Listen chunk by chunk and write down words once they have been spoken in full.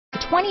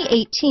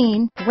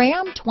2018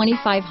 Ram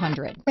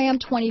 2500. Ram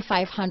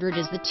 2500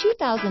 is the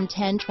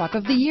 2010 Truck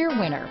of the Year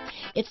winner.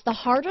 It's the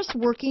hardest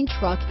working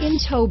truck in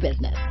tow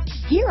business.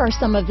 Here are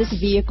some of this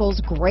vehicle's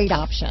great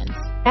options: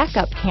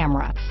 backup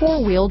camera,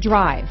 4-wheel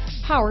drive,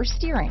 power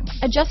steering,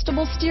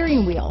 adjustable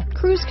steering wheel,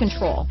 cruise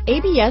control,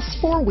 ABS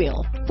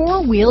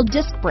 4-wheel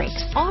disc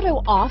brakes,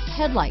 auto-off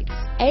headlights,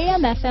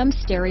 AM/FM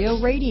stereo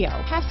radio,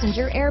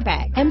 passenger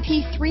airbag,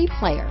 MP3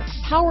 player,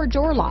 power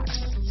door locks,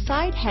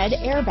 side head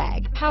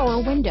airbag,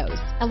 power windows,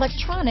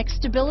 electronic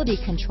stability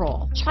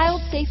control,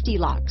 child safety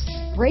locks,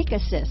 brake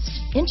assist,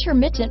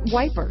 intermittent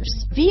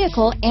wipers,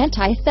 vehicle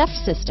anti-theft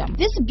system.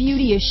 This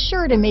beauty is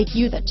sure to make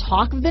you the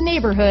talk of the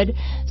neighborhood,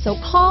 so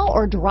call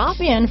or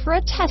drop in for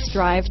a test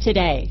drive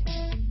today.